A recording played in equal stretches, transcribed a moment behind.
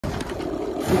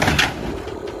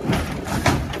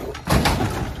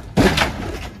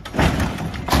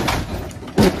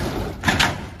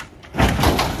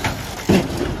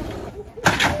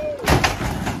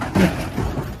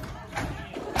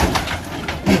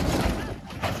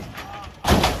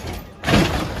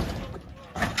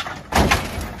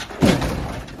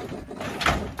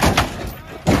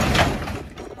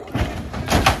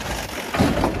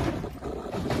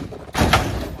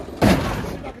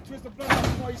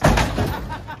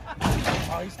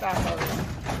Oh, he stopped already.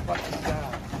 Fucking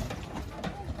God.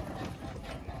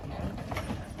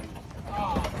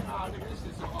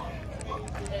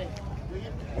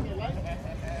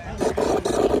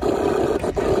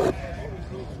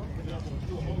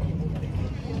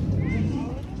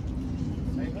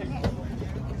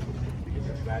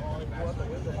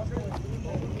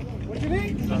 What you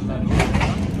need?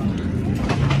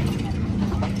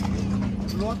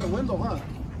 Blow out the window, huh?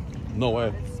 No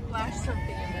way. Splash something in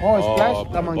there. Oh, splash la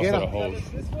busted manguera. a hose.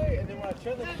 This way, and then when I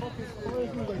turn the fucking screw,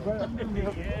 it's like right up.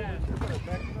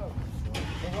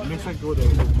 It looks like go there.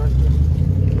 Go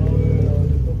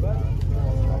back.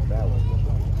 Not that one.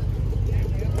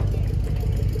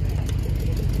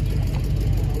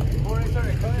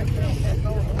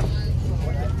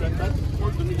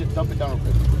 Let me just dump it down real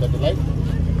quick. Is that the light?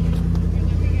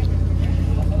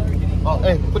 Oh,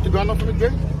 hey, put the ground up for me,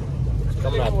 Jerry.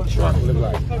 Coming out the truck, look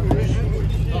like.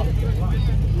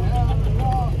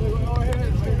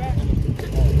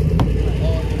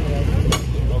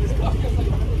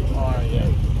 Oh, yeah.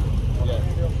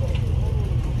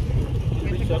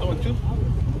 Reach the other one too?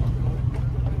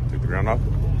 Take the ground off?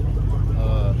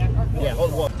 Yeah,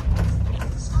 hold one.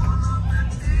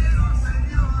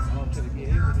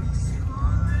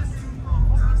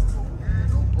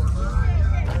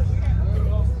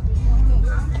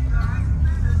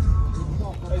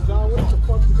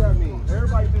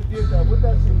 Everybody just did that. What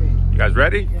that shit mean? You guys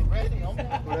ready? Ready?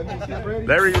 Ready?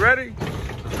 Larry, you ready?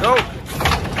 Go!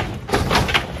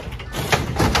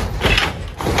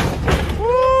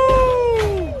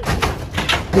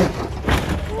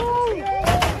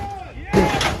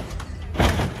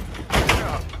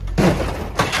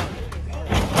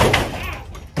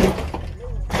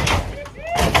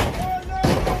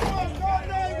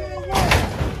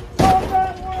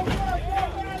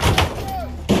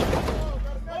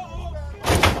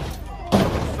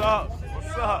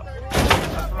 What's up?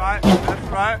 That's right. That's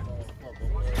right.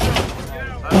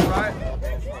 That's right.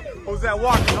 Who's that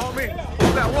walking, homie?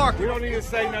 Who's that walking? We don't need to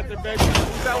say nothing, baby.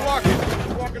 Who's that walking?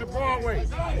 We're walking to Broadway. Who's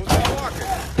that walking?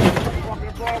 We're walking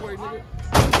to Broadway, nigga.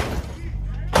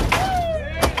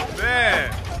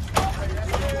 Man.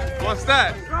 What's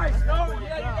that? Christ, no.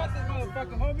 Yeah, you got this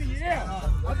motherfucker, homie. Yeah.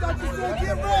 I thought you said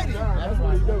get ready. That's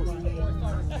what he do.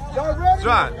 Y'all ready?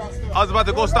 John, I was about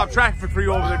to go stop traffic for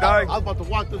you over there, dog. I was about to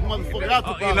walk this motherfucker out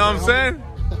the You know what I'm saying?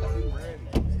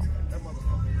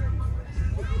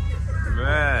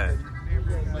 Man.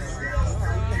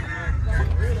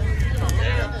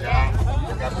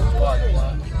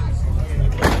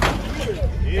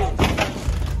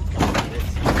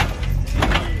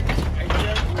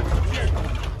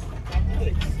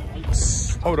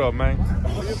 Hold up, man.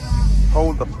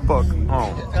 Hold the fuck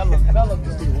on.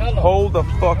 Hold the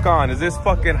fuck on. Is this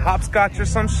fucking hopscotch or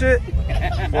some shit?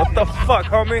 What the fuck,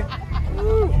 homie?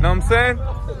 Know what I'm saying?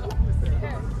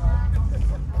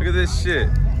 Look at this shit.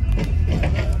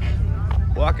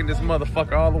 Walking this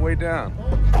motherfucker all the way down.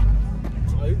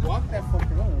 Oh, you walk that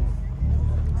fucker on.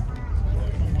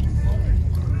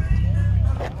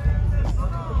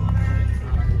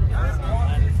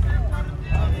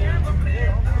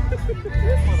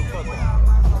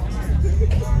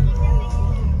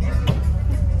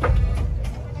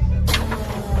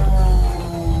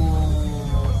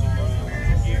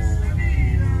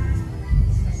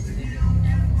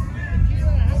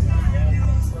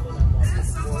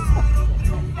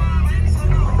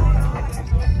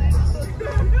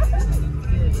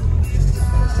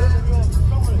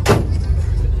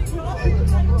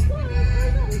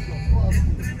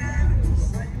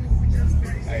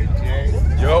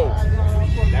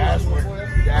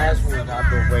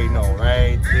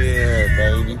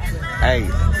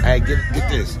 Hey, get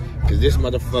this, cause this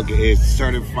motherfucker is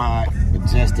certified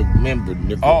Majestic member,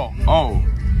 nigga. Oh.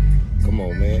 Come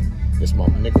on, man. This my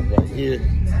nigga right here.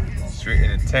 Street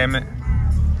Entertainment.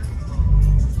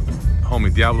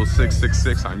 Homie Diablo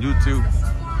 666 on YouTube.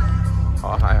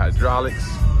 All high hydraulics.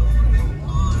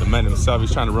 The man himself,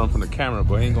 he's trying to run from the camera,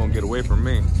 but he ain't gonna get away from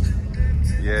me.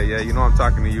 Yeah, you know I'm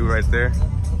talking to you right there.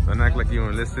 Don't act like you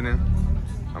ain't listening.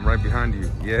 I'm right behind you.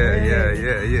 Yeah.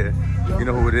 You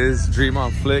know who it is? Dream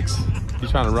on Flicks.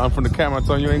 He's trying to run from the camera. I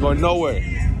told you ain't going nowhere.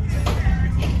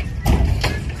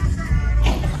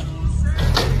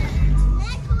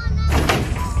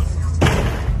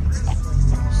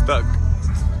 Stuck.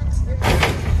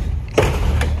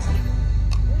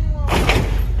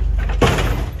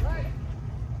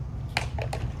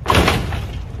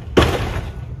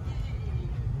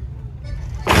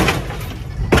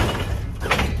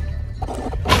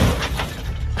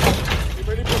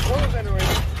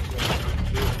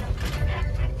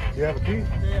 You have a key?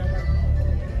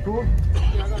 Cool.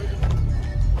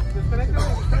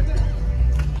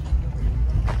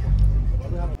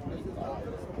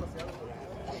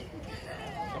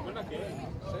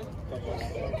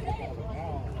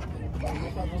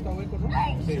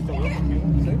 Sí, está bueno.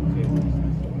 Sí.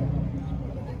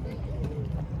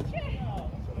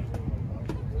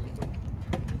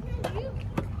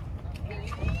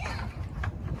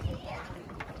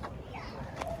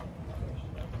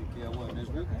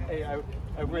 Hey, I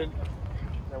went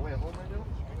home right now.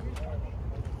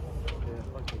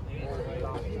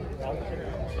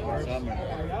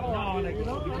 No, like, you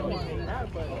know, that,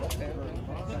 but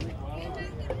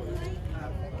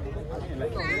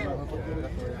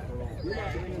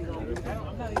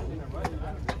I'm not even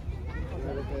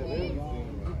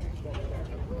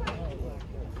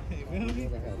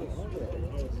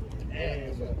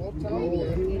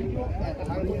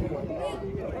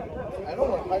I know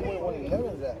where Highway 111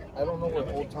 is at. I don't know where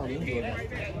Old Town Indian is.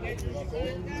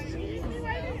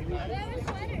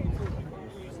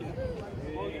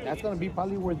 That's gonna be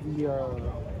probably where the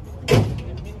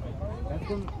that's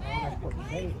gonna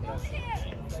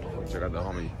Check out the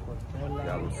homie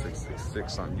Gallo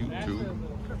 666 on YouTube.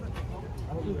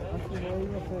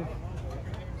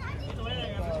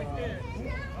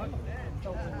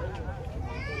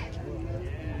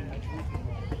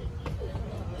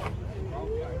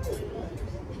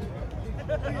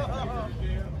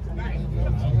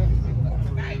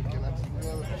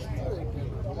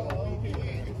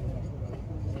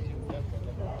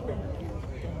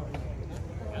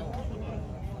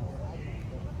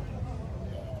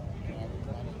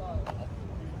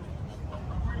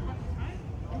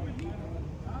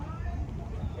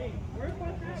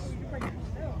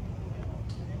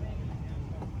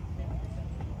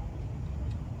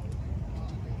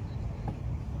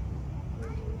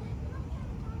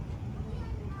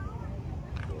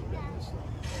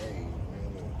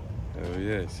 Oh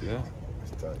yeah, see that?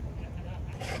 It's tight.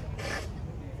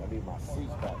 I need my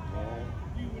seats back, man.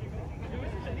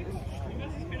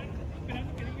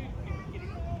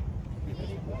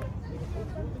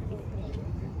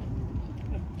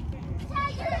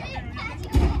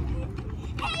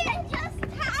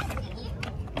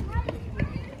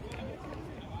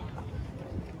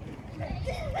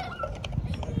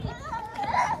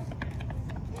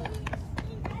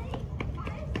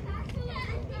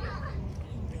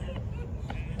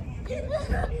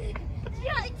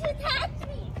 Trying to touch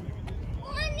me!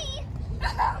 Mommy!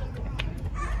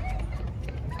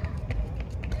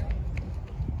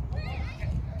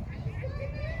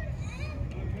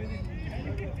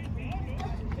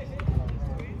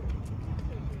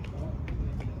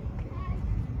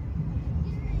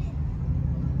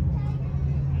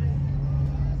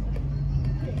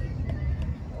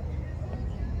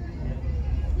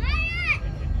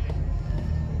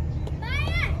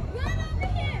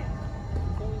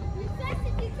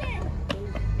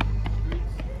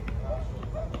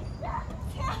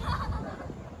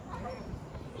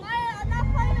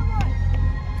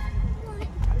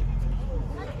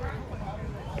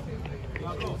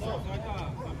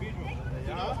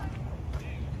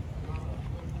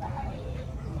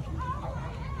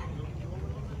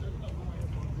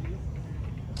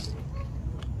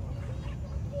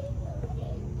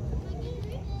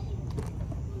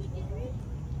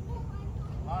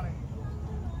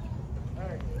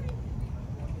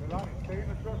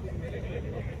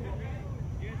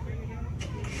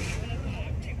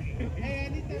 Hey, I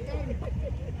need that battery. I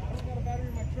don't got a battery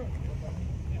in my truck.